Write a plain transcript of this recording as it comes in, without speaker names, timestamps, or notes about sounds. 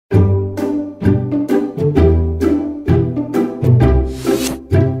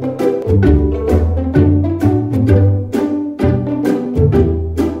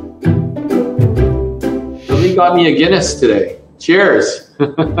got me a Guinness today. Cheers.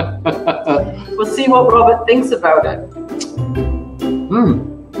 We'll see what Robert thinks about it.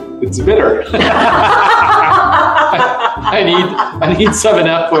 It's bitter. I need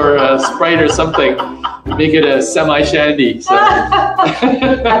 7-Up or Sprite or something. Make it a semi-shandy. So.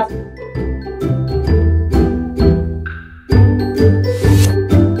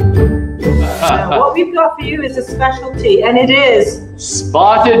 What we've got for you is a specialty, and it is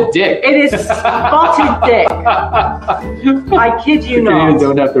Spotted Dick. It is Spotted Dick. I kid you not. You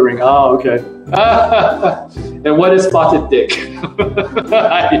don't have to ring. Oh, okay. And what is Spotted Dick? See,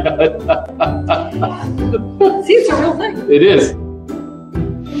 it's a real thing. It is.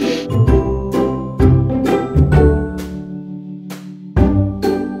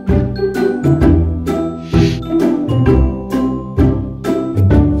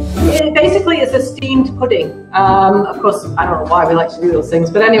 It's a steamed pudding. Of course, I don't know why we like to do those things,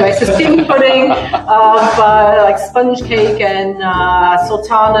 but anyway, it's a steamed pudding of like sponge cake and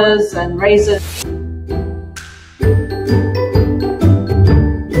sultanas and raisins.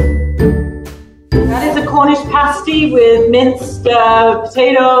 That is a Cornish pasty with minced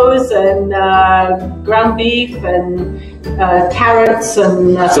potatoes and ground beef and carrots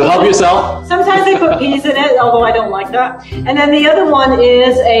and so help yourself. Sometimes they put peas in it, although I don't like that. And then the other one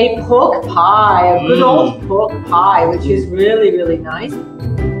is a pork pie, a good old pork pie, which is really, really nice.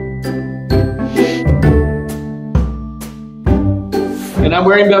 And I'm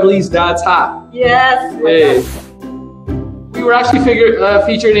wearing Beverley's dad's hat. Yes. Hey. We were actually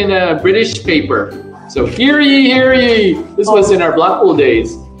featured in a British paper. So hear ye, hear ye. This was in our Blackpool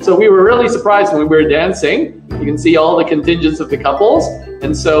days. So we were really surprised when we were dancing. You can see all the contingents of the couples.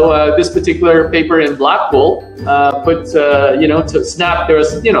 And so this particular paper in Blackpool put, to snap, there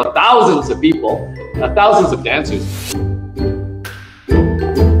was, thousands of people, thousands of dancers.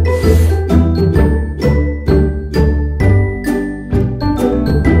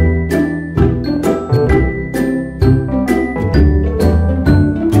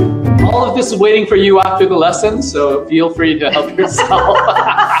 All of this is waiting for you after the lesson, so feel free to help yourself.